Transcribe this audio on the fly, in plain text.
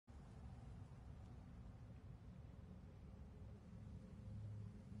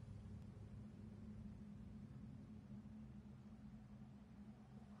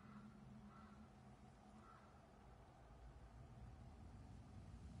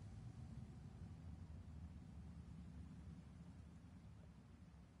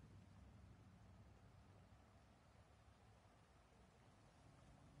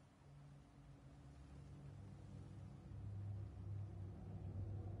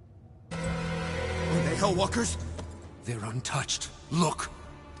Hellwalkers? They're untouched. Look!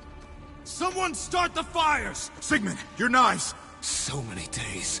 Someone start the fires! Sigmund, your knives! So many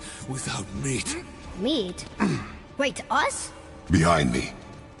days without meat. Meat? Wait, us? Behind me.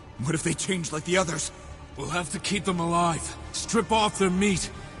 What if they change like the others? We'll have to keep them alive. Strip off their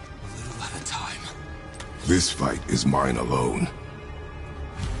meat. A little at a time. This fight is mine alone.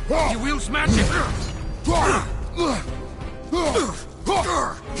 You will smash it!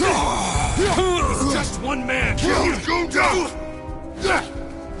 He's just one man! Go down!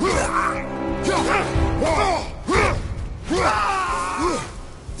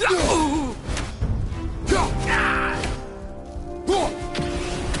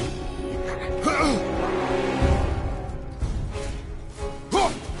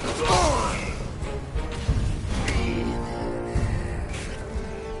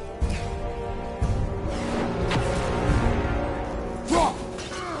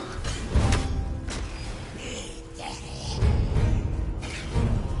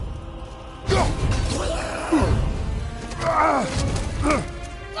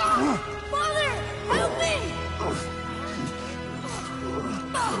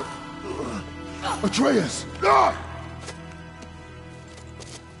 Atreus!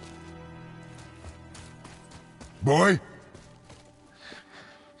 Boy?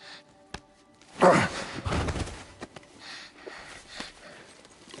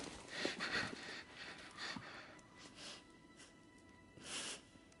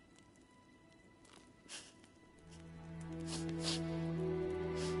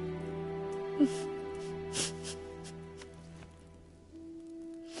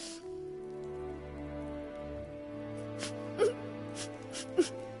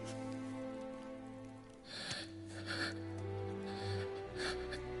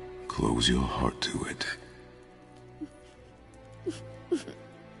 Close your heart to it.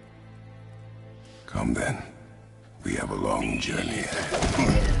 Come then. We have a long journey ahead.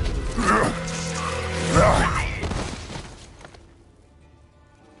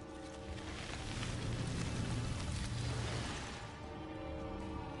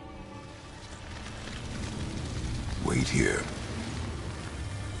 Wait here.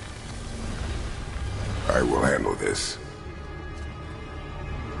 I will handle this.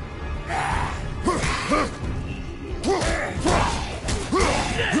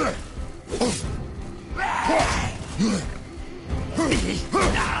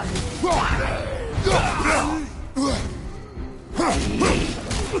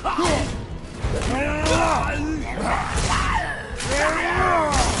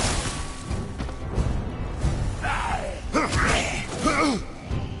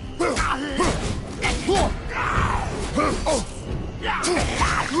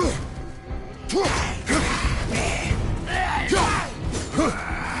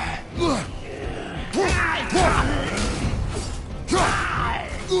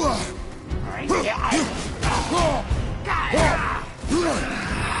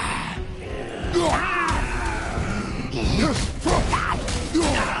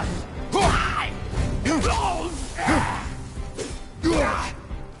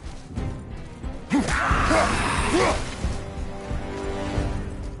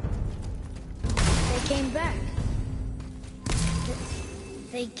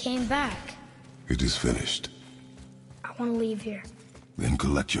 They came back. It is finished. I want to leave here. Then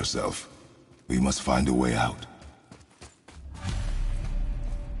collect yourself. We must find a way out.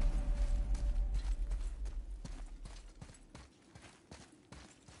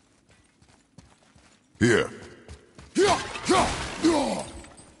 Here.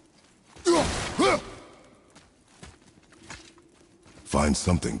 Find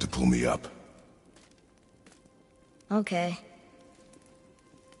something to pull me up. Okay.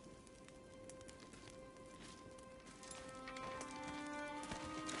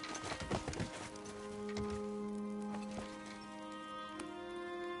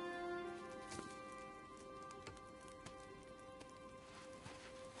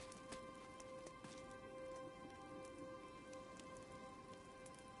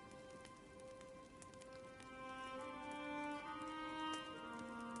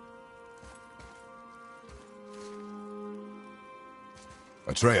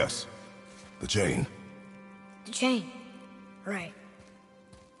 Atreus. The chain. The chain. Right.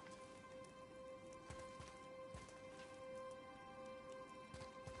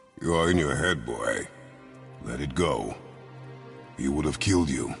 You are in your head, boy. Let it go. He would have killed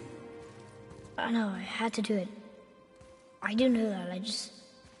you. I know, I had to do it. I do know that, I just...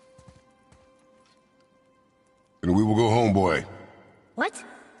 And we will go home, boy. What?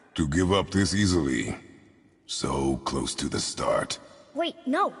 To give up this easily. So close to the start. Wait,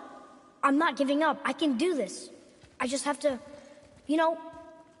 no. I'm not giving up. I can do this. I just have to,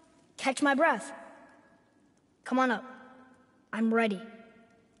 catch my breath. Come on up. I'm ready.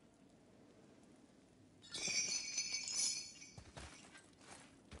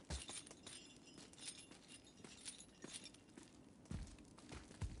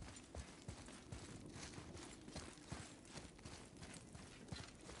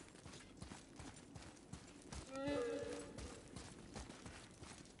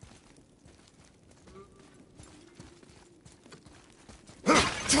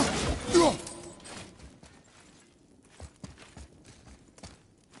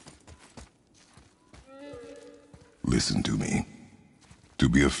 Listen to me. To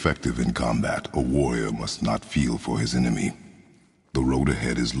be effective in combat, a warrior must not feel for his enemy. The road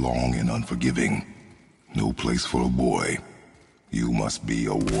ahead is long and unforgiving. No place for a boy. You must be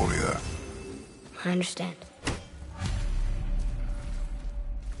a warrior. I understand.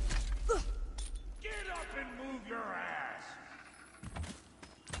 Get up and move your ass!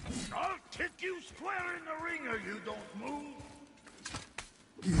 I'll kick you square in the ringer, you don't move!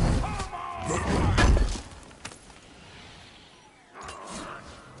 Come on!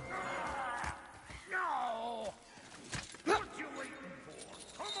 No! What you waiting for?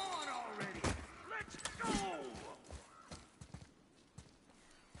 Come on already! Let's go!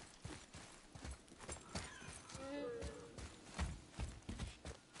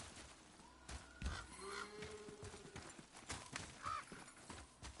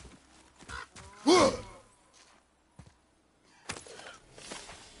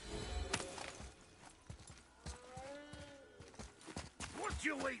 What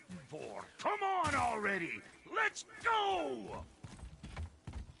you waiting for? Come on already! Let's go!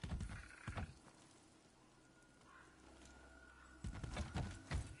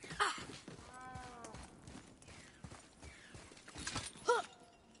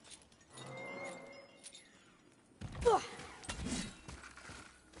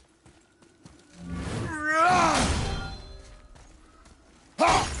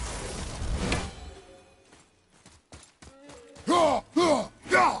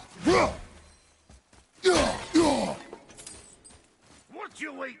 What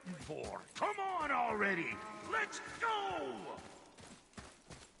you waiting for? Come on already! Let's go!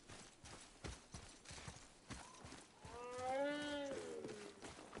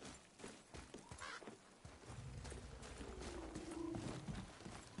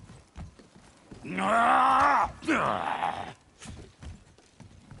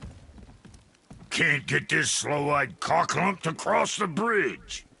 Can't get this slow-eyed cocklump to cross the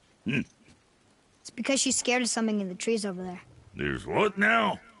bridge. It's because she's scared of something in the trees over there. There's what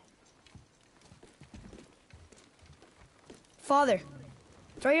now? Father,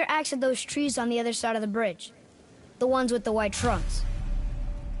 throw your axe at those trees on the other side of the bridge. The ones with the white trunks.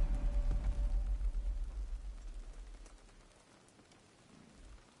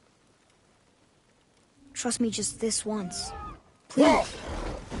 Trust me just this once. Please.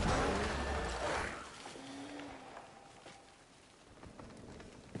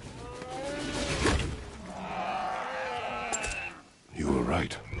 You were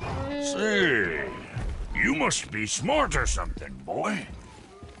right. Say, you must be smart or something, boy.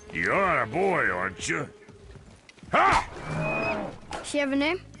 You are a boy, aren't you? Ha! She have a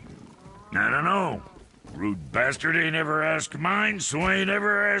name? I don't know. Rude bastard ain't ever asked mine, so ain't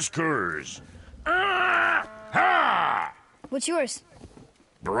ever asked hers. Ha! What's yours?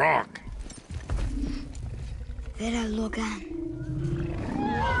 Brock. Vera Logan.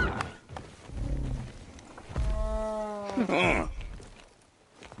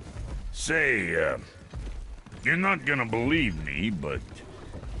 Say, you're not gonna believe me, but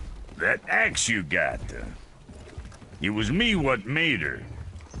that axe you got, it was me what made her.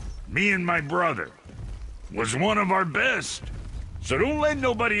 Me and my brother. Was one of our best. So don't let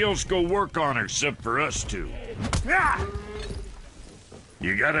nobody else go work on her except for us two. Ah!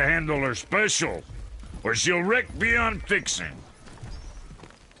 You gotta handle her special, or she'll wreck beyond fixing.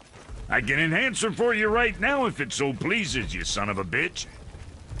 I can enhance her for you right now if it so pleases you, son of a bitch.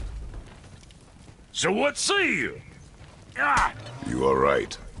 So what say you? Ah! You are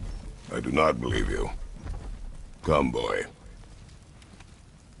right. I do not believe you. Come, boy.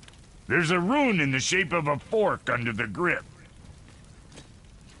 There's a rune in the shape of a fork under the grip.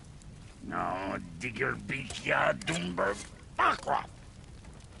 No, digger beach ya Doomberg.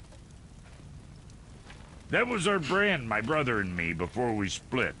 That was our brand, my brother and me, before we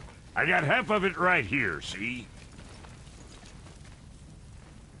split. I got half of it right here, see?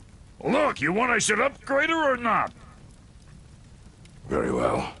 Look, you want I should upgrade her or not? Very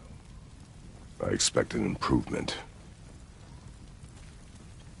well. I expect an improvement.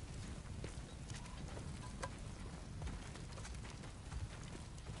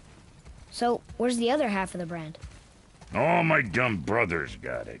 So, where's the other half of the brand? All my dumb brothers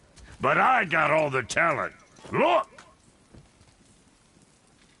got it. But I got all the talent. Look!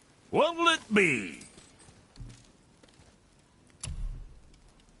 What'll it be?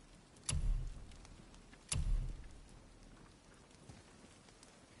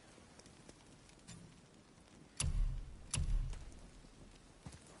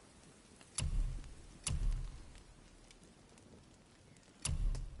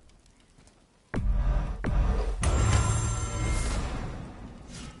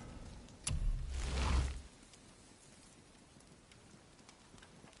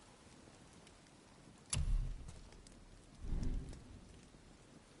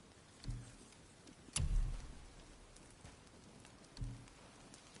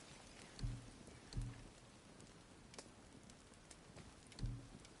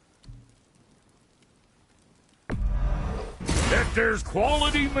 That there's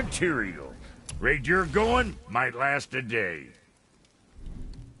quality material. Rate you're going might last a day.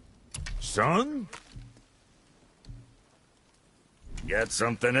 Son? Got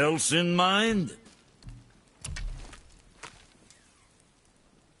something else in mind?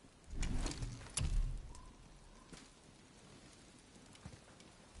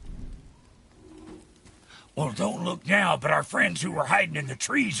 Well, don't look now, but our friends who were hiding in the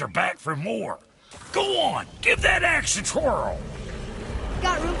trees are back for more. Go on, give that axe a twirl.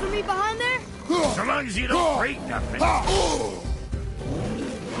 Got room for me behind there? So long as you don't break nothing.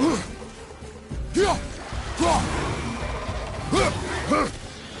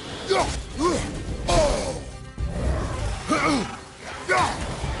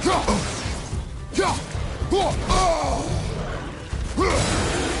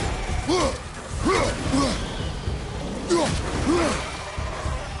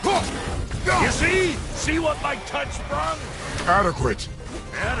 You see? See what my touch sprung? Adequate.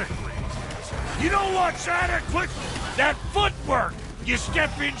 Adequate. You know what's adequate? That footwork! You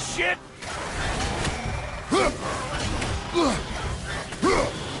step in shit!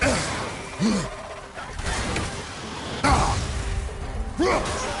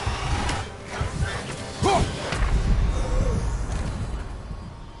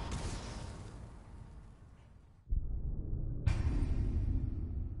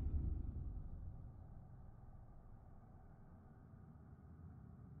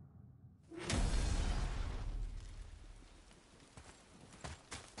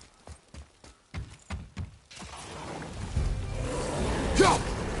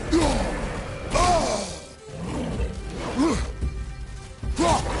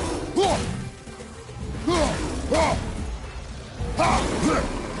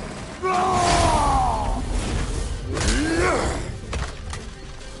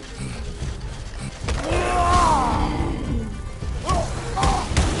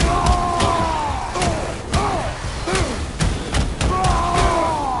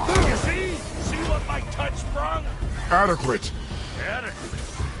 Adequate.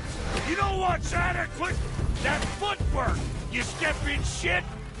 Adequate? You know what's adequate? That footwork! You step in shit!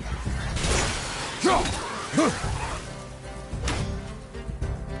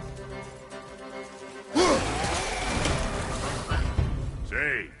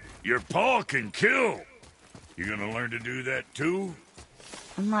 Say, your paw can kill. You gonna learn to do that too?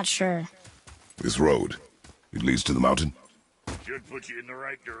 I'm not sure. This road, it leads to the mountain? Should put you in the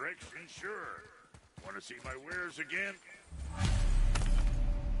right direction, sure. Want to see my wares again?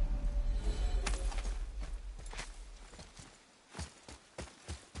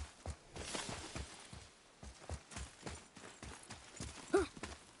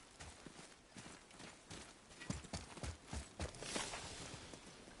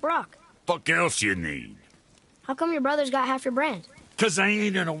 Brock, Fuck else you need? how come your brother's got half your brand? 'Cause I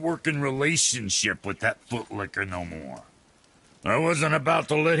ain't in a working relationship with that footlicker no more. I wasn't about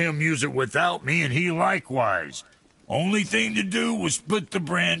to let him use it without me, and he likewise. Only thing to do was split the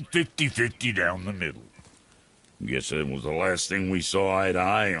brand 50-50 down the middle. Guess that was the last thing we saw eye to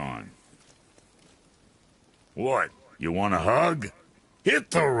eye on. What, you want a hug?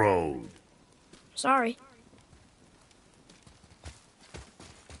 Hit the road! Sorry.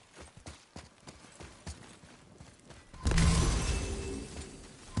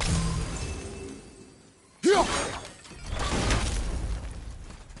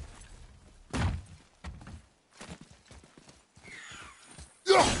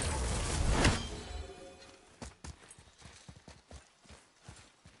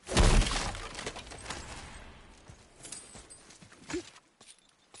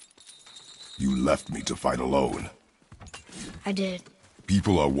 You left me to fight alone. I did.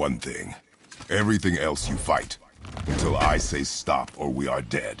 People are one thing. Everything else you fight. Until I say stop or we are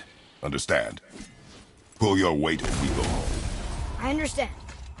dead. Understand? Pull your weight and we go home. I understand.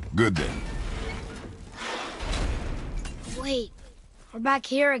 Good then. Wait, we're back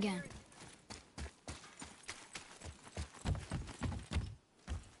here again.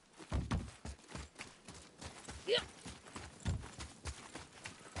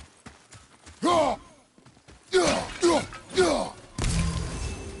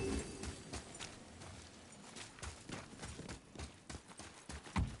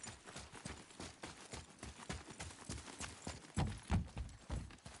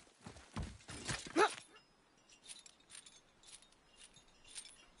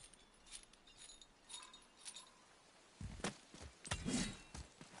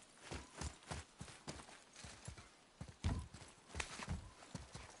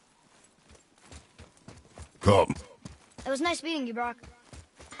 Come. It was nice meeting you, Brock.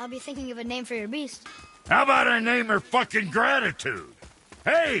 I'll be thinking of a name for your beast. How about I name her fucking Gratitude?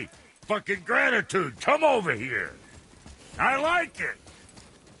 Hey, fucking Gratitude, come over here. I like it.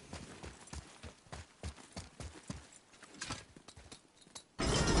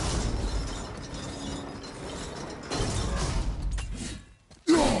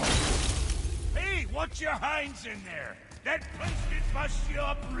 Hey, what's your hinds in there? That place can bust you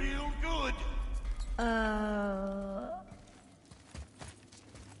up real good. I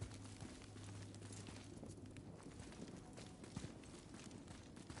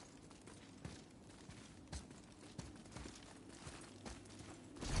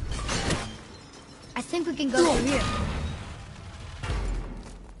think we can go through here.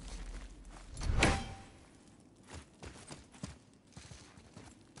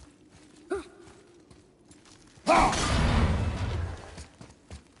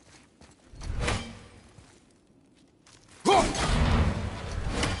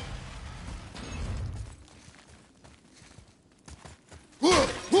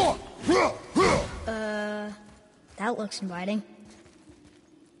 That looks inviting.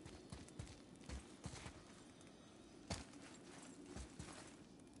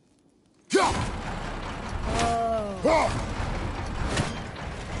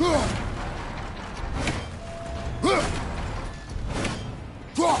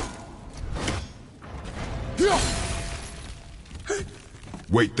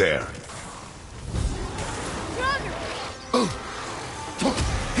 Wait there.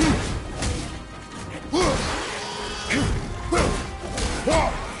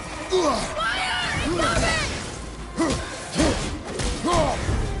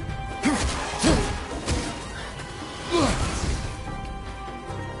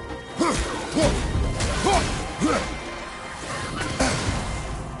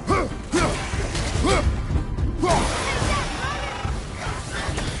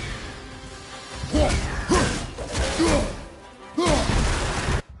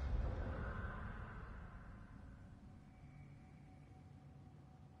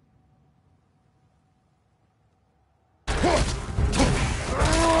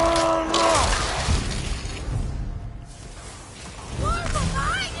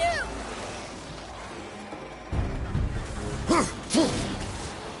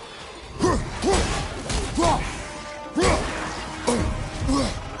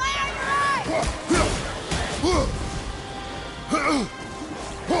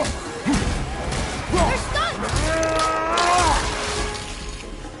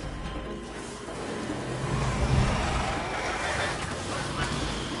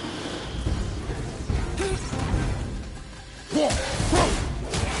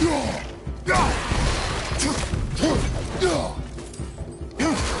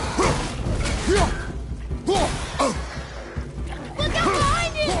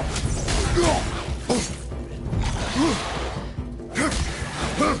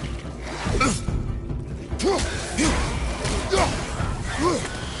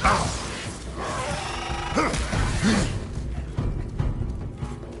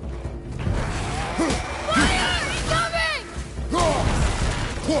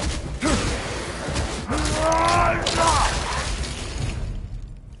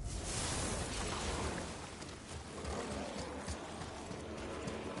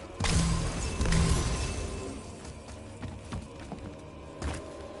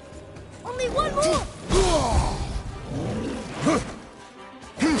 Only one more!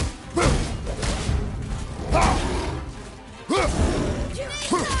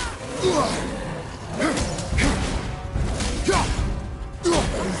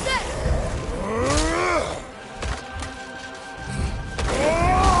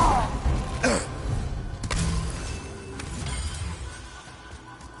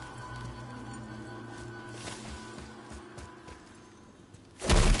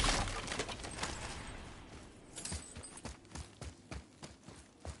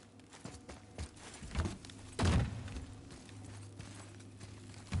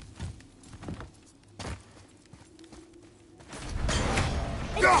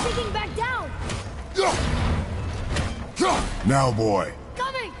 It's sinking back down! Now, boy.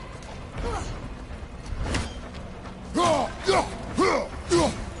 Coming!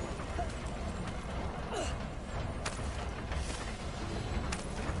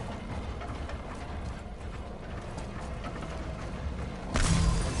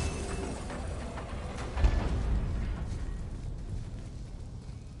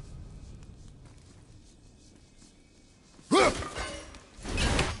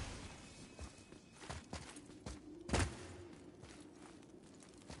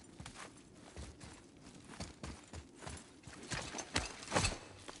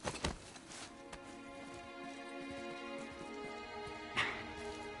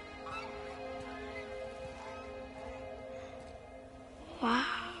 Wow.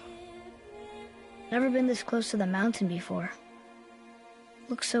 Never been this close to the mountain before.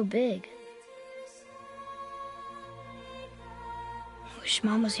 Looks so big. Wish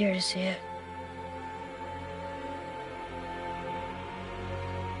Mom was here to see it.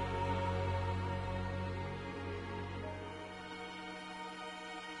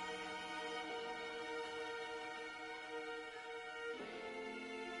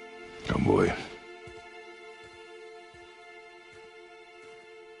 Come, boy.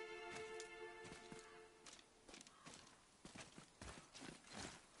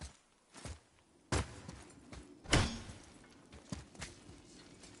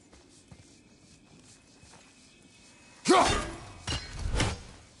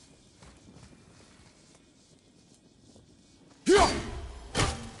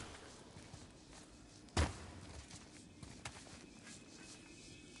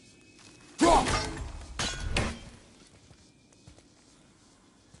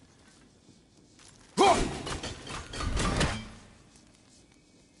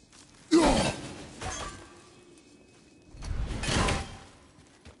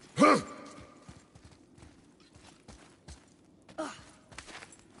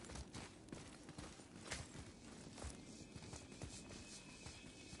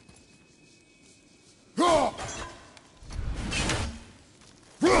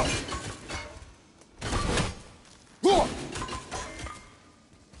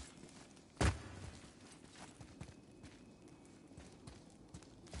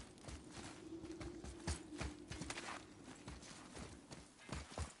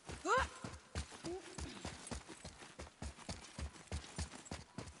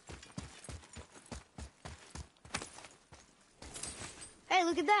 Hey,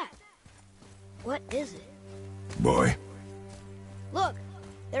 look at that. What is it? Boy. Look,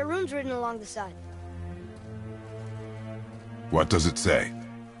 there are runes written along the side. What does it say?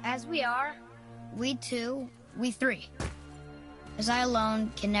 As we are, we two, we three. As I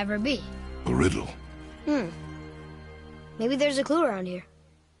alone can never be. A riddle. Maybe there's a clue around here.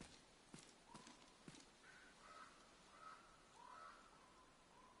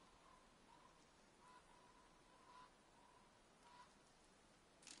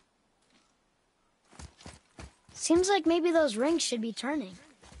 Seems like maybe those rings should be turning.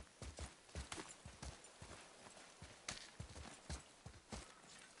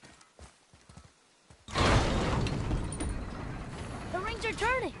 The rings are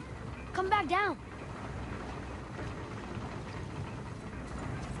turning. Come back down.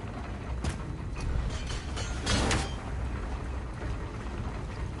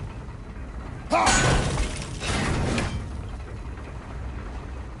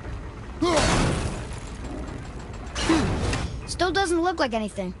 Still doesn't look like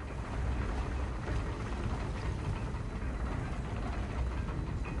anything.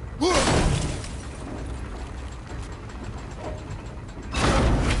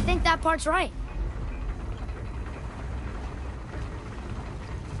 I think that part's right.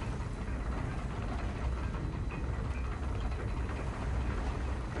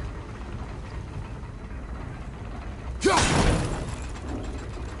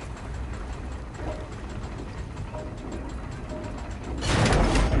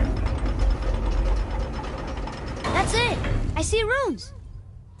 That's it! I see runes!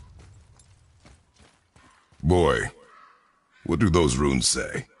 Boy, what do those runes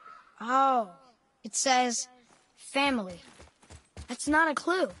say? Oh, it says family. That's not a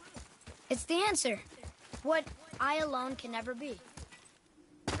clue. It's the answer. What I alone can never be.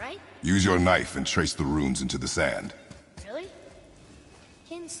 Right? Use your knife and trace the runes into the sand. Really?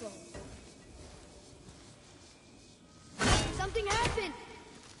 Kinslow. Something happened!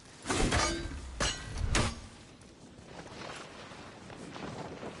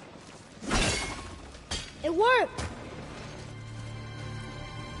 It worked!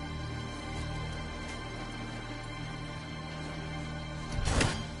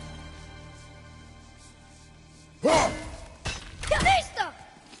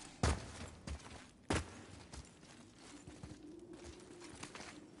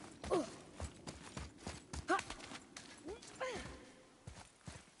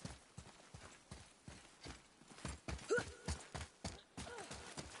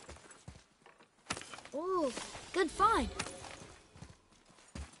 Good find.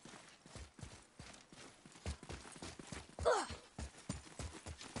 Ugh.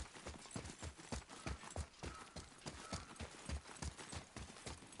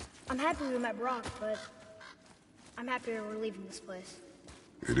 I'm happy we met Brock, but I'm happier we're leaving this place.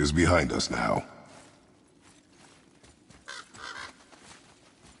 It is behind us now.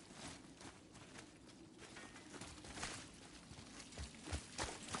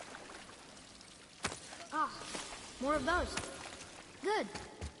 Ah, more of those. Good.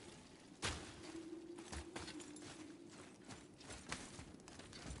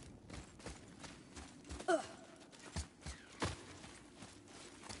 Ugh.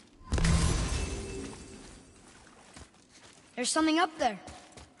 There's something up there.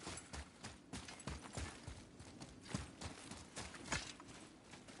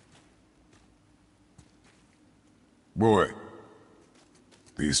 Boy,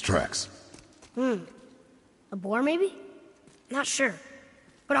 these tracks. A boar, maybe? Not sure,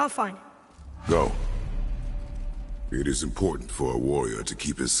 but I'll find it. Go. It is important for a warrior to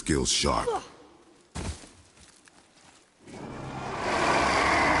keep his skills sharp. Ugh.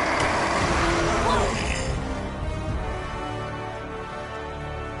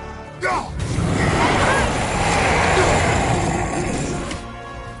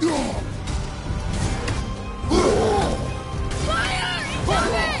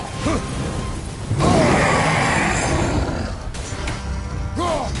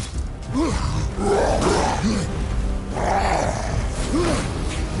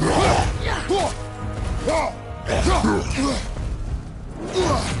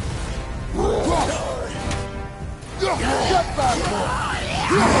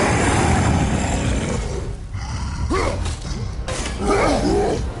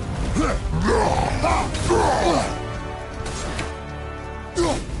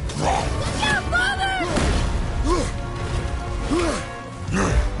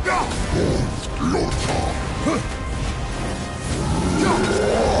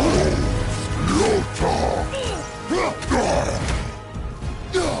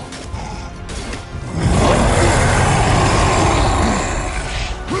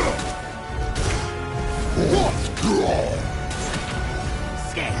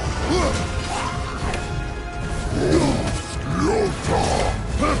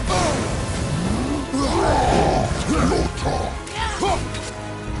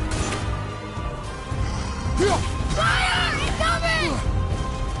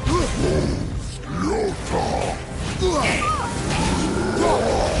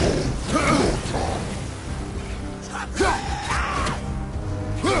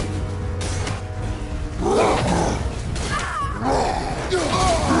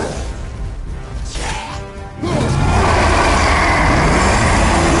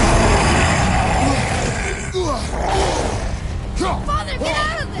 Father, get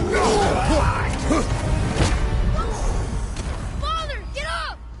out of there! Father, get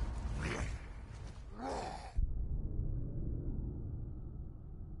up!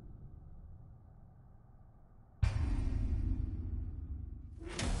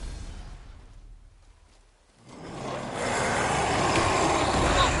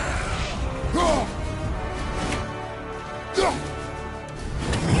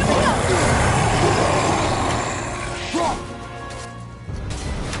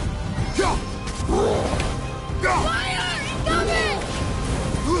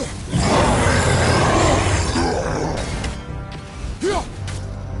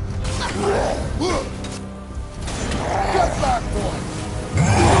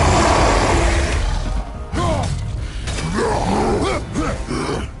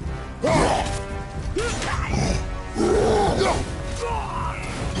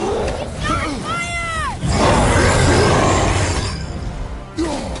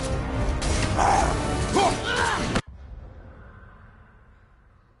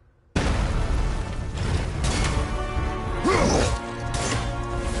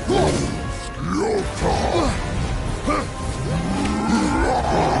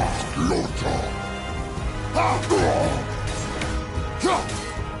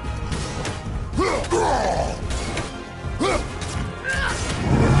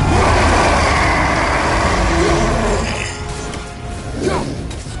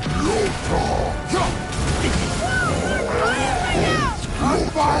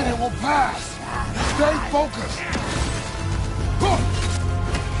 Fine, it will pass. Stay focused.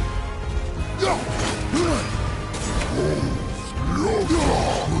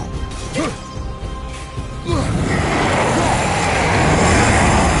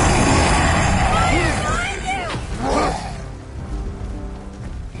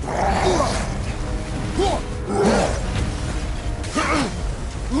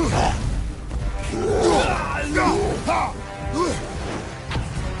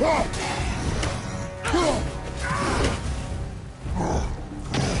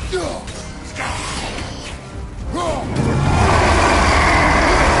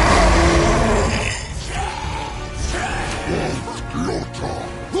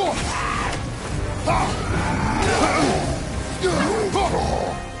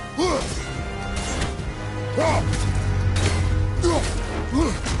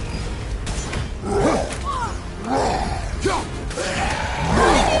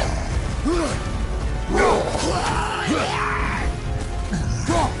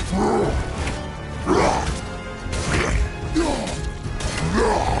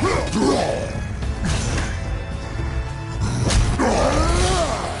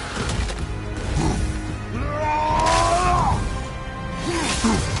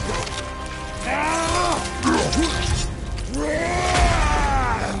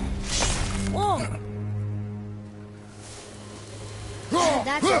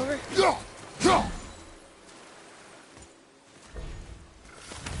 That's over.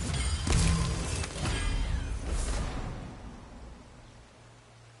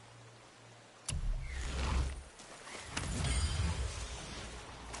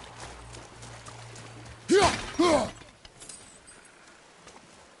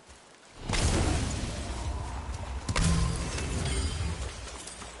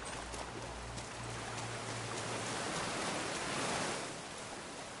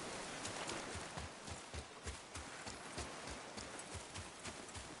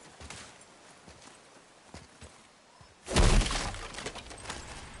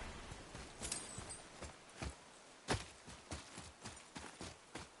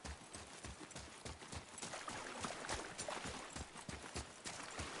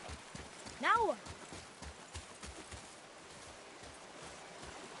 Now what?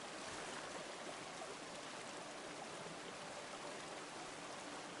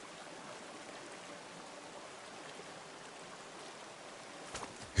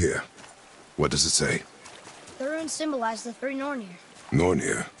 Here. What does it say? The runes symbolize the three Nornir.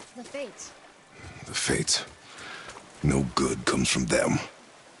 Nornir. The Fates. The Fates. No good comes from them.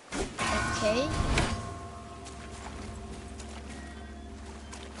 Okay.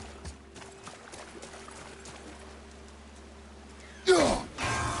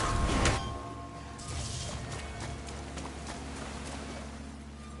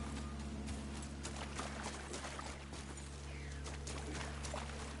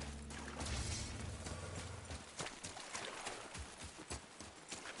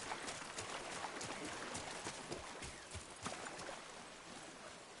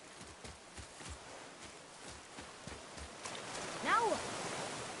 Now what?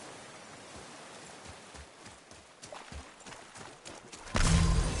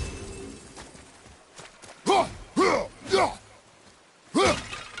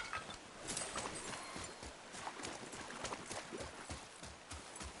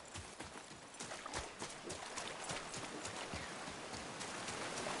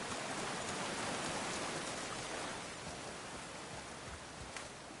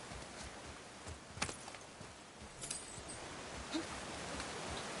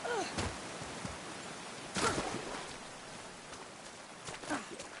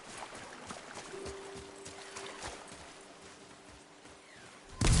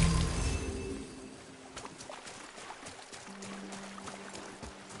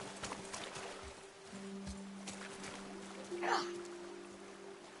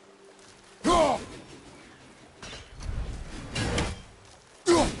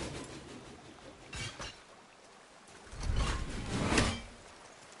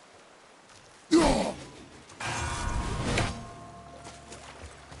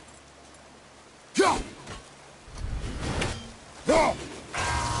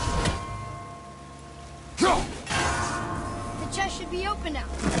 The chest should be open now.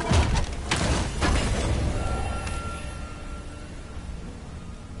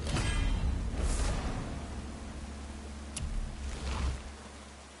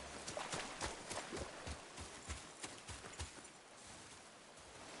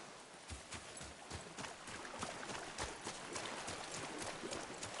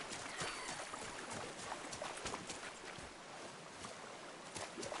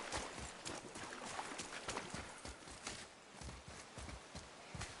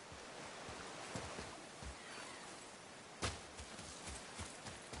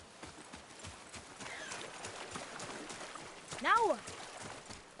 Now what?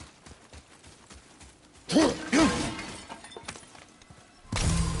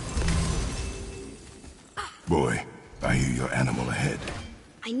 Boy, I hear your animal ahead.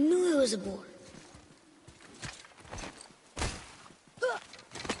 I knew it was a boar.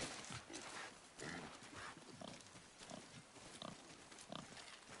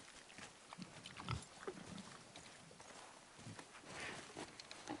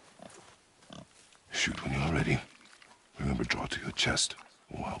 Shoot when you're ready. Remember, draw to your chest.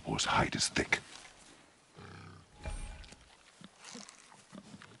 A wild boar's hide is thick.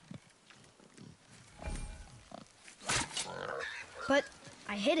 But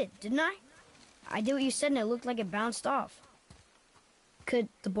I hit it, didn't I? I did what you said and it looked like it bounced off. Could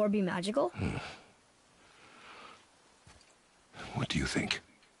the boar be magical? What do you think?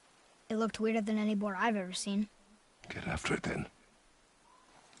 It looked weirder than any boar I've ever seen. Get after it, then.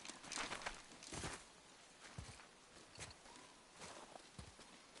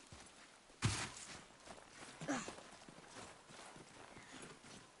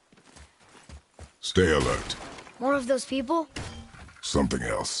 Stay alert. More of those people? Something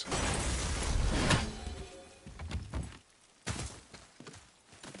else.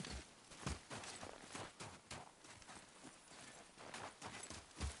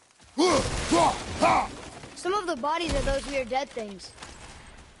 Some of the bodies are those weird dead things.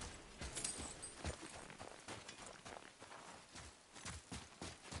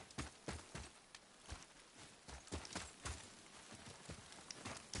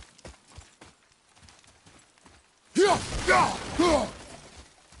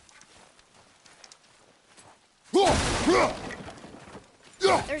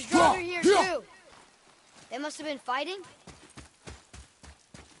 There's Drogger here too. They must have been fighting.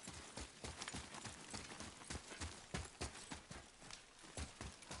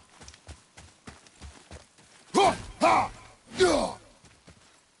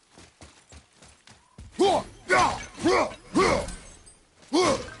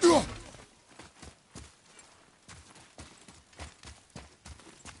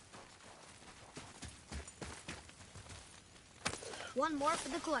 One more for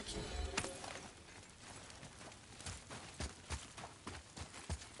the collection.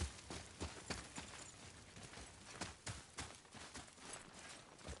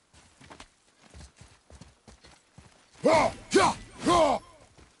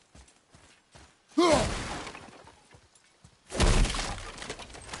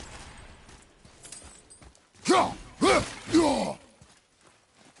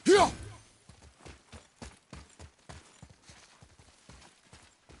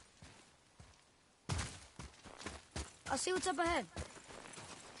 I'll see what's up ahead.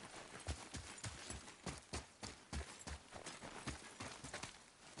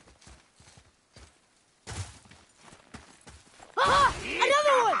 Aha!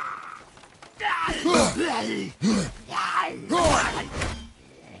 Another one!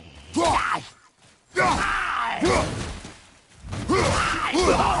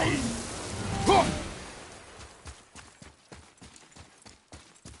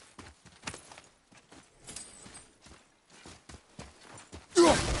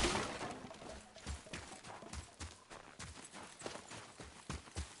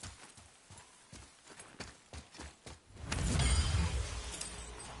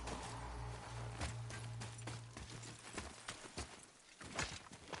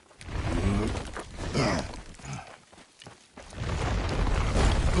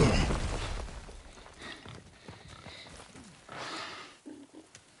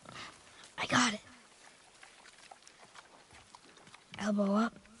 I got it. Elbow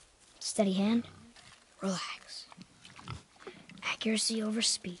up, steady hand, relax. Accuracy over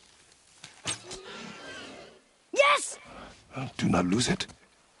speed. Yes! Do not lose it.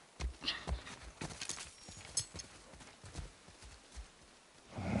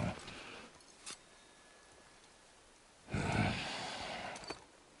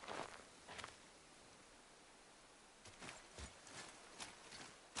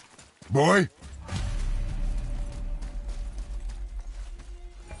 Boy?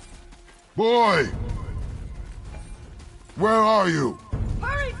 Boy! Where are you?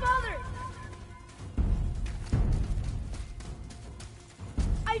 Hurry, Father!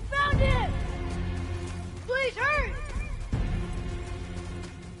 I found him! Please hurry!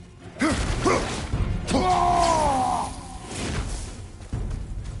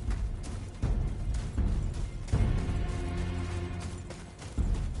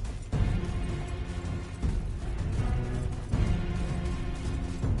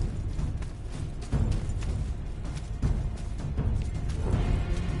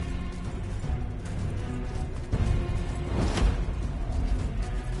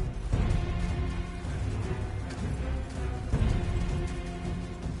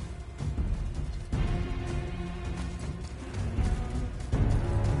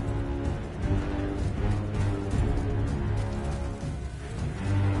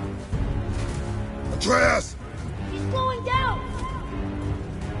 Atreus! He's slowing down!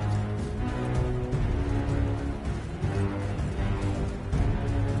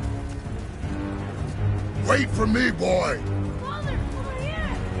 Wait for me, boy! Father, over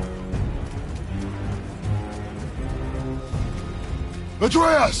here!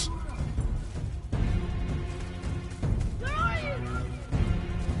 Atreus! Where are you?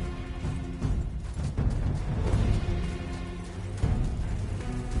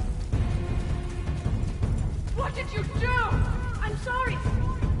 What did you do? I'm sorry.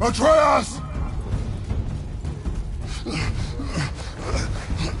 Atreus!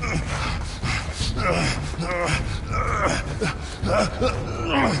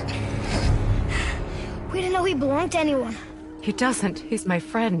 We didn't know he belonged to anyone. He doesn't. He's my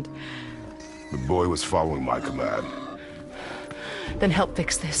friend. The boy was following my command. Then help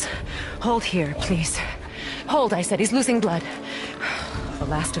fix this. Hold here, please. Hold, I said. He's losing blood. The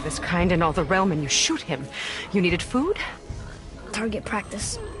last of his kind in all the realm, and you shoot him. You needed food? Target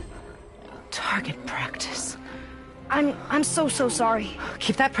practice. Target practice. I'm so sorry.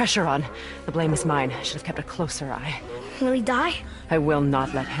 Keep that pressure on. The blame is mine. I should have kept a closer eye. Will he die? I will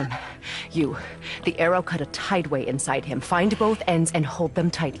not let him. You, the arrow cut a tideway inside him. Find both ends and hold them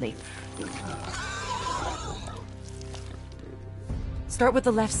tightly. Start with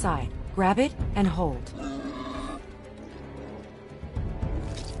the left side. Grab it and hold.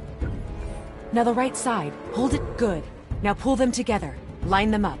 Now the right side. Hold it good. Now pull them together.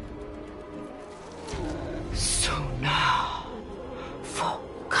 Line them up. Suna. Foka.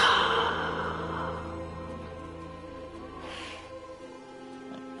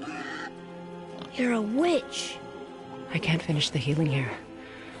 You're a witch. I can't finish the healing here.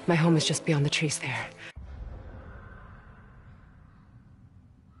 My home is just beyond the trees there.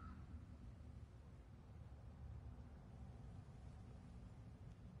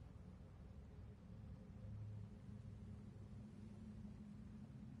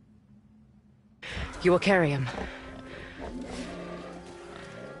 You will carry him.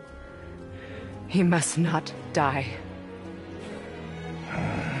 He must not die.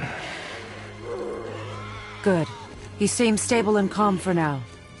 Good. He seems stable and calm for now.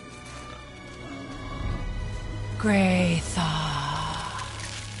 Graytha.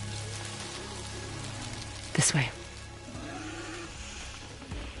 This way.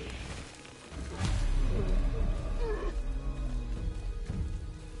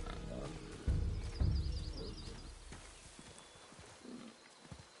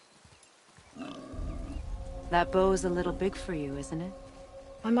 That bow's a little big for you, isn't it?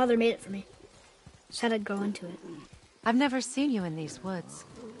 My mother made it for me. Said I'd grow into it. I've never seen you in these woods.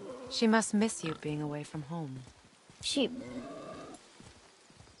 She must miss you being away from home. She's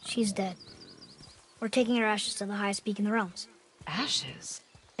dead. We're taking her ashes to the highest peak in the realms. Ashes?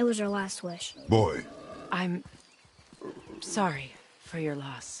 It was her last wish. Boy, I'm sorry for your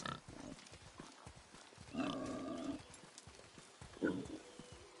loss.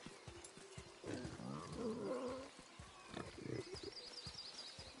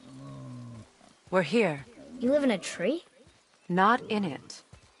 We're here. You live in a tree? Not in it.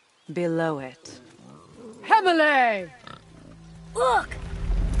 Below it. Hemele! Look!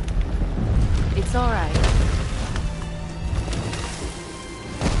 It's all right.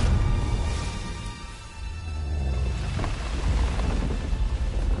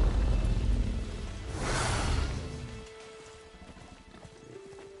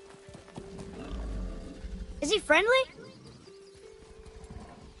 Is he friendly?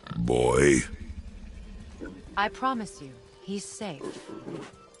 boy. I promise you, he's safe.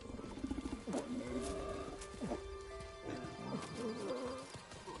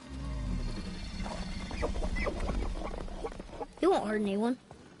 He won't hurt anyone.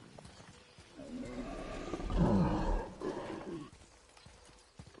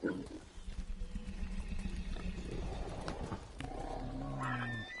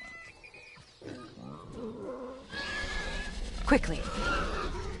 Quickly.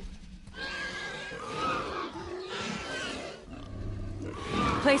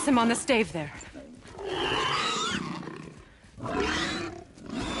 Place him on the stave there.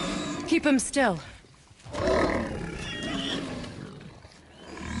 Keep him still.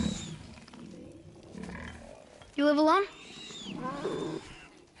 You live alone?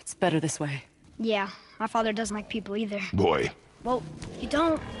 It's better this way. Yeah, my father doesn't like people either. Boy, Well, you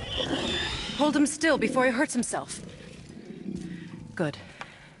don't... Hold him still before he hurts himself. Good.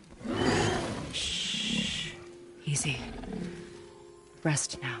 Shh. Easy.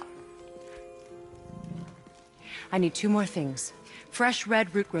 Rest now. I need 2 more things. Fresh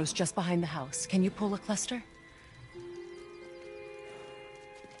red root grows just behind the house. Can you pull a cluster?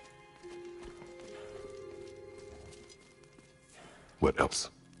 What else?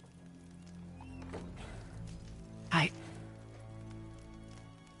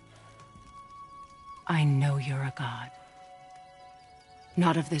 I know you're a god.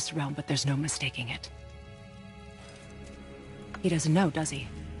 Not of this realm, but there's no mistaking it. He doesn't know, does he?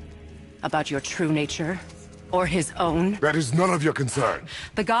 About your true nature? Or his own? That is none of your concern.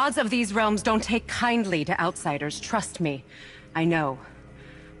 The gods of these realms don't take kindly to outsiders, trust me. I know.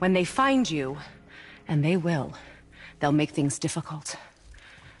 When they find you, and they will, they'll make things difficult.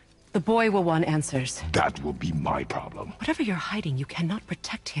 The boy will want answers. That will be my problem. Whatever you're hiding, you cannot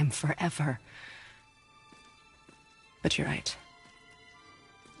protect him forever. But you're right.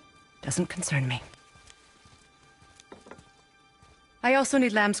 Doesn't concern me. I also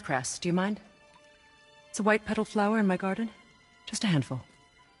need lamb's cress. Do you mind? It's a white petal flower in my garden. Just a handful.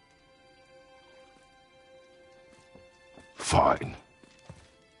 Fine.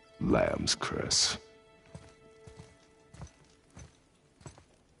 Lamb's cress.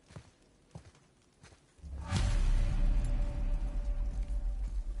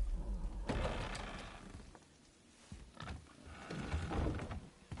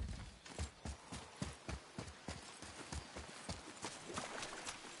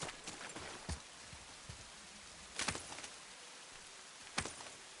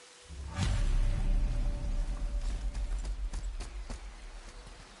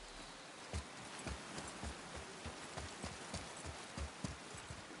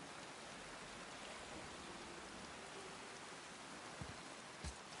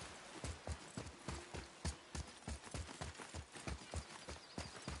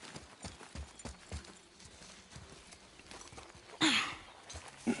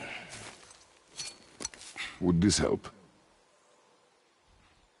 Would this help?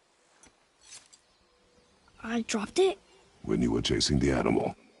 I dropped it? When you were chasing the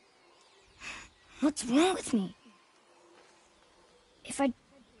animal. What's wrong with me?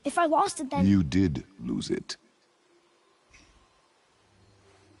 If I lost it, then... You did lose it.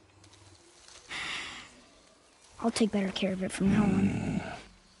 I'll take better care of it from now on.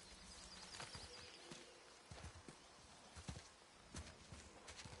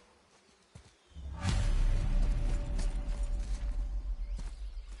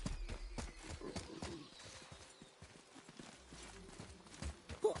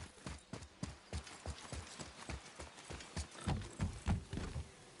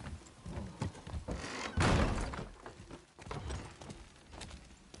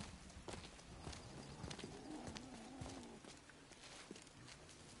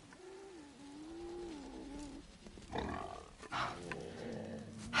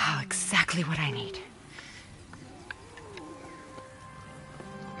 Exactly what I need.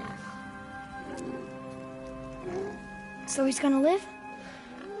 So he's gonna live?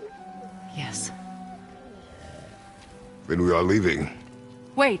 Yes. Then we are leaving.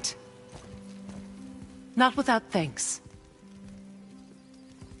 Wait. Not without thanks.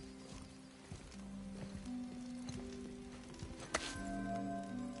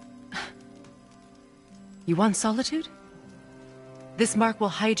 You want solitude? This mark will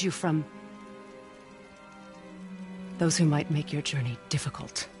hide you from those who might make your journey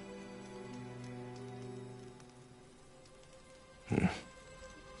difficult.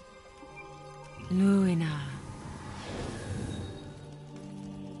 Luina.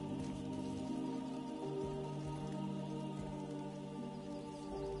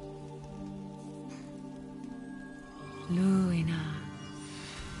 Luina.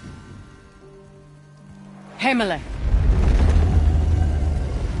 Hemele.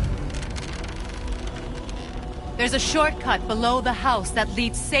 There's a shortcut below the house that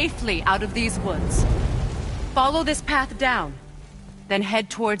leads safely out of these woods. Follow this path down, then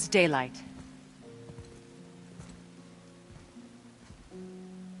head towards daylight.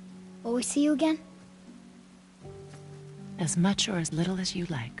 Will we see you again? As much or as little as you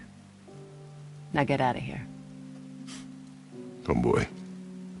like. Now get out of here. Come, boy.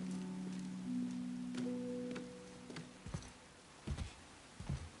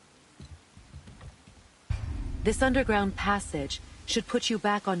 This underground passage should put you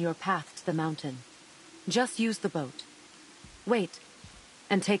back on your path to the mountain. Just use the boat. Wait,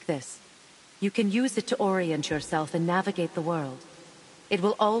 and take this. You can use it to orient yourself and navigate the world. It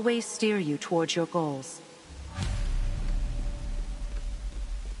will always steer you towards your goals.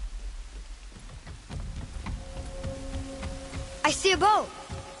 I see a boat!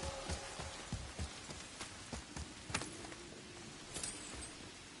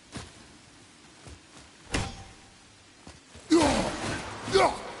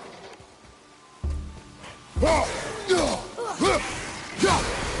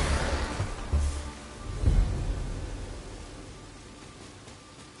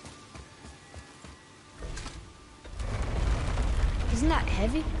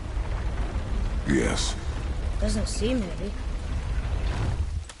 Heavy? Yes. Doesn't seem heavy.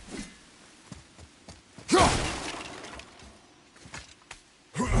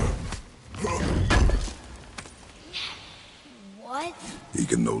 What? He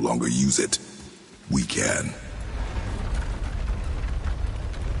can no longer use it. We can.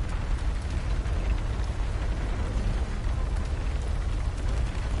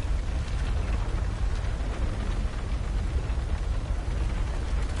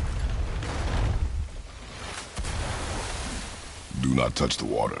 Do not touch the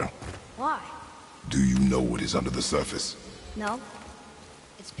water. Why? Do you know what is under the surface? No.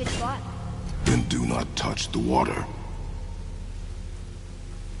 It's pitch black. Then do not touch the water.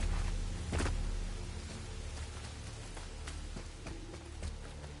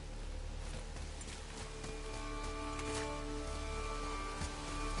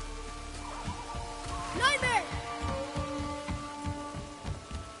 Nightmare!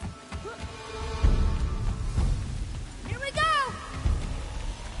 Here we go!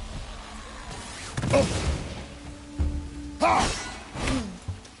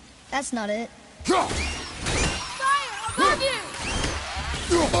 That's not it. Fire! Above you!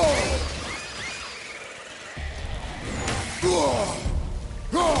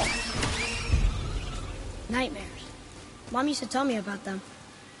 Nightmares. Mom used to tell me about them.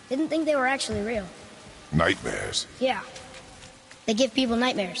 Didn't think they were actually real. Nightmares. Yeah. They give people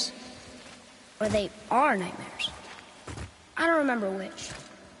nightmares. Or they are nightmares. I don't remember which.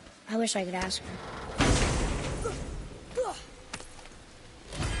 I wish I could ask her.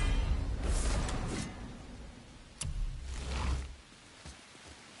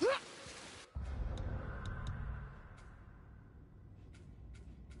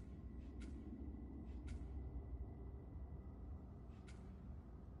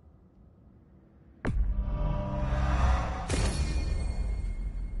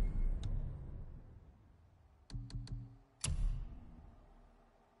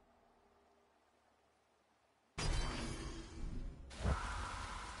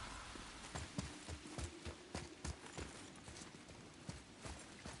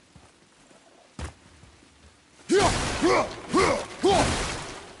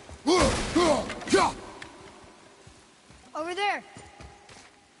 Over there.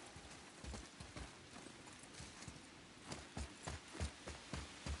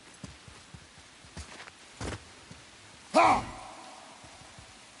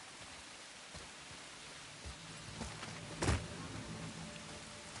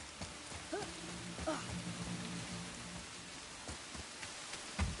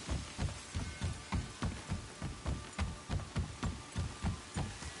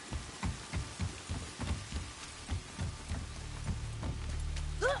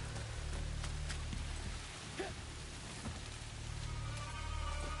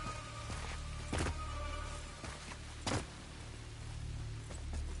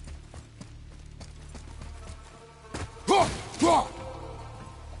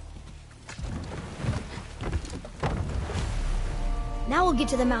 Now we'll get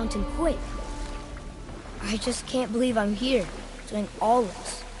to the mountain quick. I just can't believe I'm here, doing all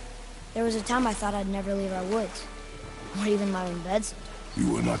this. There was a time I thought I'd never leave our woods, or even my own bed sometimes.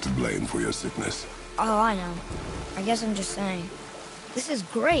 You are not to blame for your sickness. Oh, I know. I guess I'm just saying. This is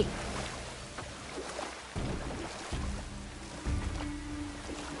great.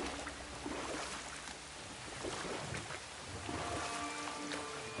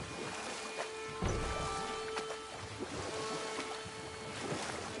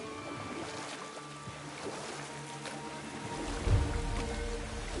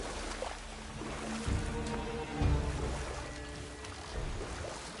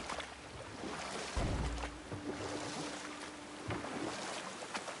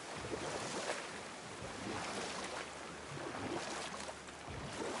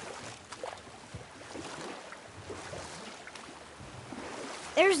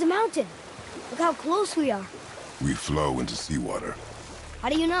 There's the mountain. Look how close we are. We flow into seawater. How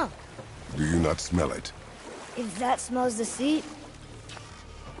do you know? Do you not smell it? If that smells the sea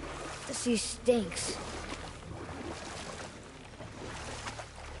stinks.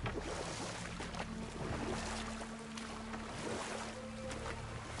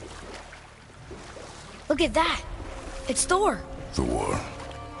 Look at that. It's Thor. Thor,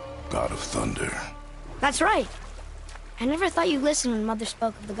 god of thunder. That's right. I never thought you listened when Mother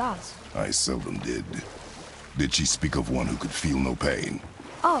spoke of the gods. I seldom did. Did she speak of one who could feel no pain?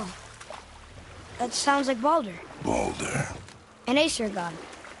 Oh. That sounds like Baldur. Baldur. An Aesir god.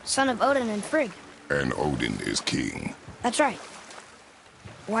 Son of Odin and Frigg. And Odin is king. That's right.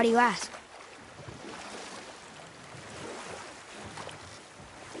 Why do you ask?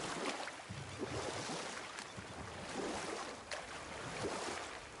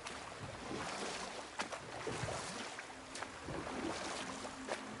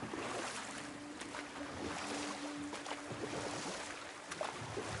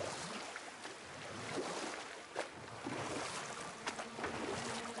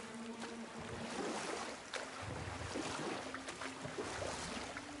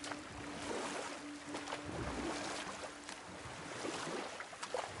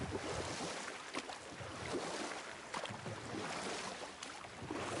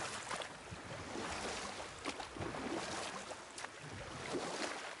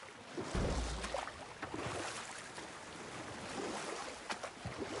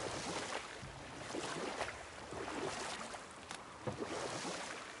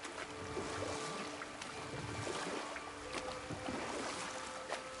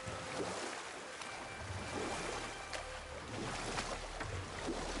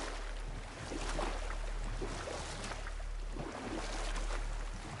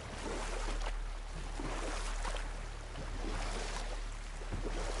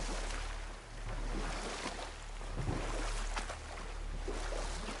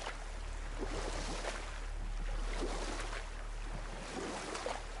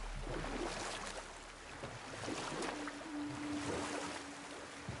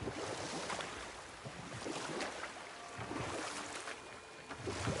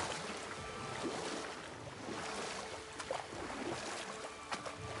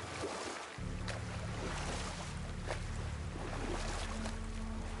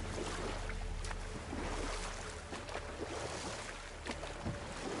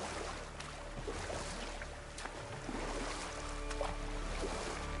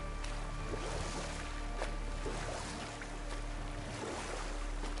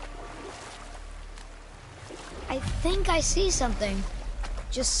 think I see something.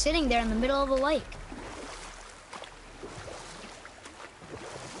 Just sitting there in the middle of a lake.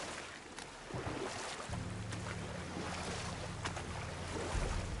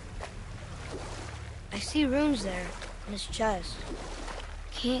 I see runes there in his chest.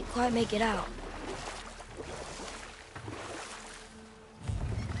 Can't quite make it out.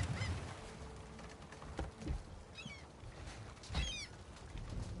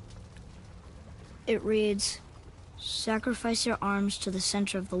 It reads, "Sacrifice your arms to the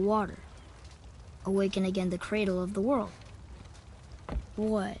center of the water. Awaken again the cradle of the world."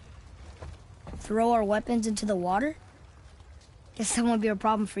 What? Throw our weapons into the water? Guess that won't be a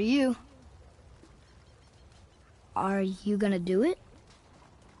problem for you. Are you gonna do it?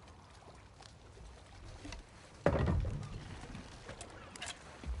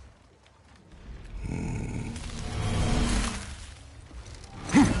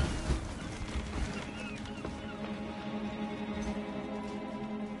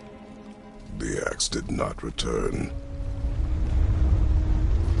 The axe did not return.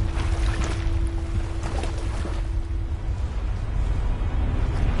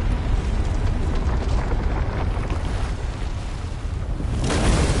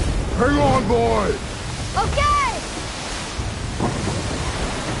 Hang on, boy! Okay!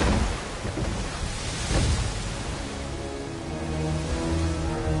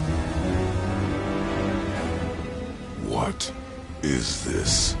 What is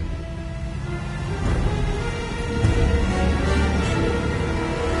this?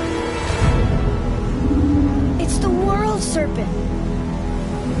 It's the world serpent.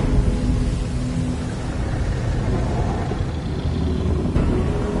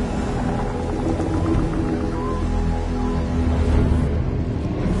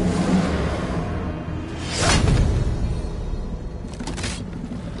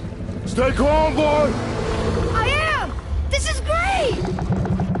 Stay calm, boy! I am! This is great!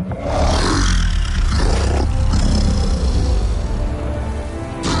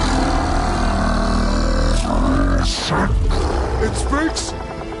 It speaks?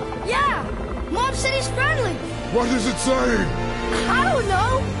 Yeah! Mom said he's friendly! What is it saying? I don't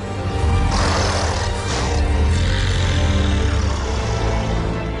know!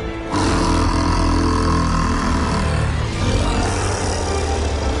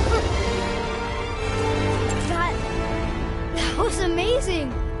 That was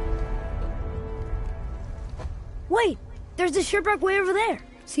amazing! Wait! There's a shipwreck way over there.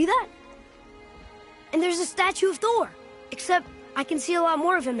 See that? And there's a statue of Thor. Except I can see a lot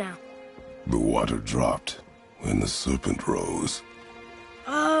more of him now. The water dropped when the serpent rose.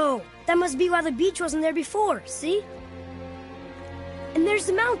 Oh, that must be why the beach wasn't there before, see? And there's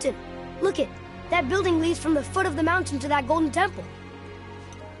the mountain. Look it, that building leads from the foot of the mountain to that golden temple.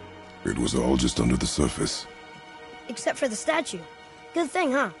 It was all just under the surface. Except for the statue. Good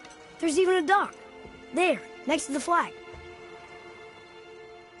thing, huh? There's even a dock. There, next to the flag.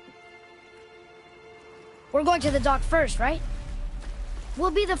 We're going to the dock first, right?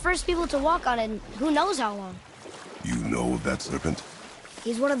 We'll be the first people to walk on it in who knows how long. You know of that serpent?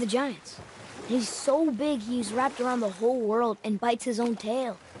 He's one of the giants. He's so big he's wrapped around the whole world and bites his own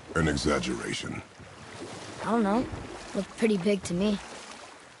tail. An exaggeration. I don't know. Looked pretty big to me.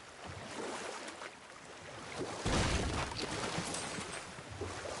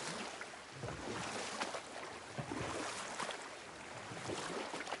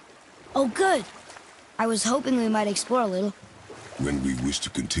 Oh, good. I was hoping we might explore a little. When we wish to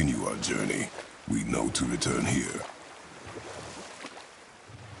continue our journey, we know to return here.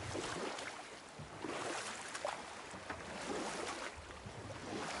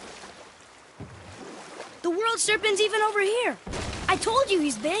 The world serpent's even over here. I told you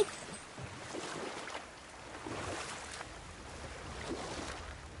he's big.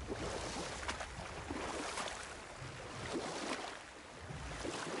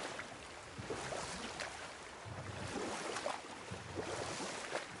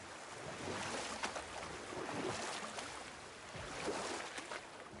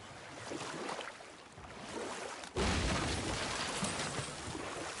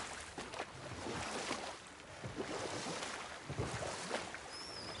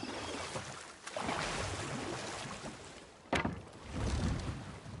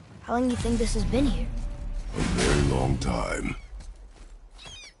 How long do you think this has been here? A very long time.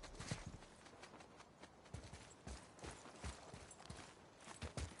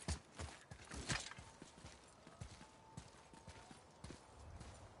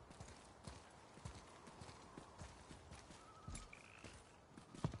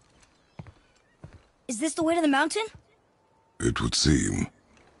 Is this the way to the mountain? It would seem.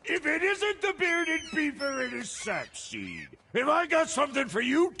 If it isn't the bearded beaver, it is Sackseed. Have I got something for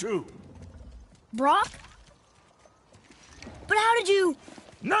you, too? Brock? But how did you...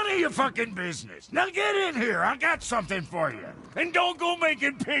 None of your fucking business. Now get in here. I got something for you. And don't go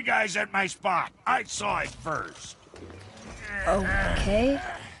making pig eyes at my spot. I saw it first. Okay.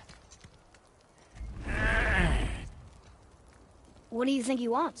 What do you think he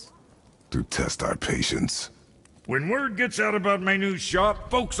wants? To test our patience. When word gets out about my new shop,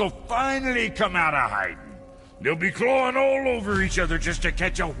 folks will finally come out of hiding. They'll be clawing all over each other just to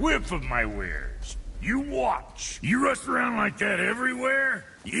catch a whiff of my wares. You watch. You rush around like that everywhere?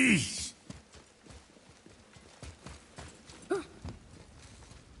 Yeesh.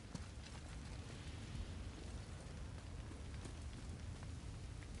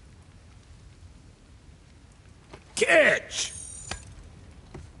 Catch!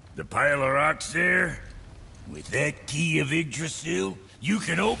 The pile of rocks there? With that key of Yggdrasil, you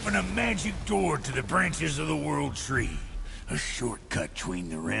can open a magic door to the branches of the World Tree. A shortcut between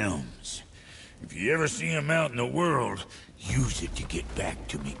the realms. If you ever see him out in the world, use it to get back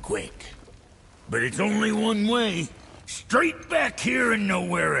to me quick. But it's only one way. Straight back here and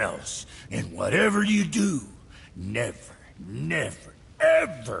nowhere else. And whatever you do, never, never,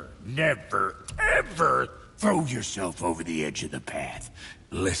 ever, never, ever throw yourself over the edge of the path,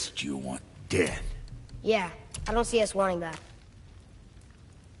 lest you want death. Yeah, I don't see us wanting that.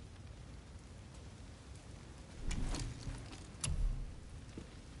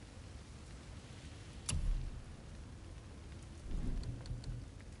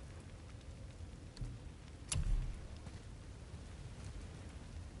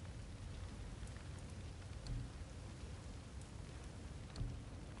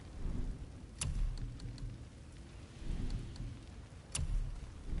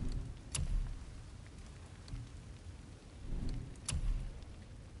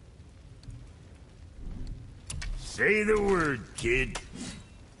 Say the word, kid.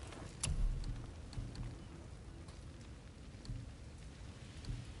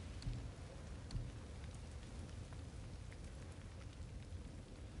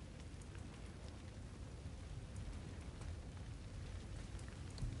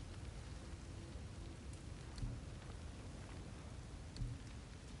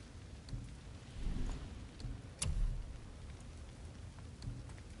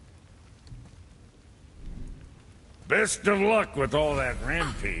 Best of luck with all that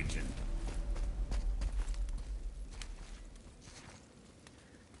rampaging.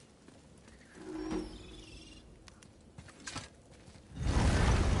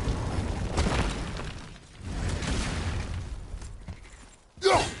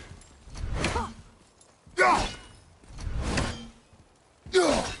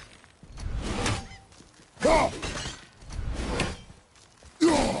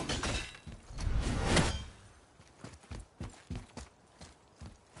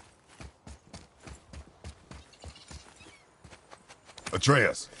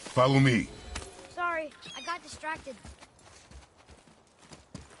 Atreus, follow me.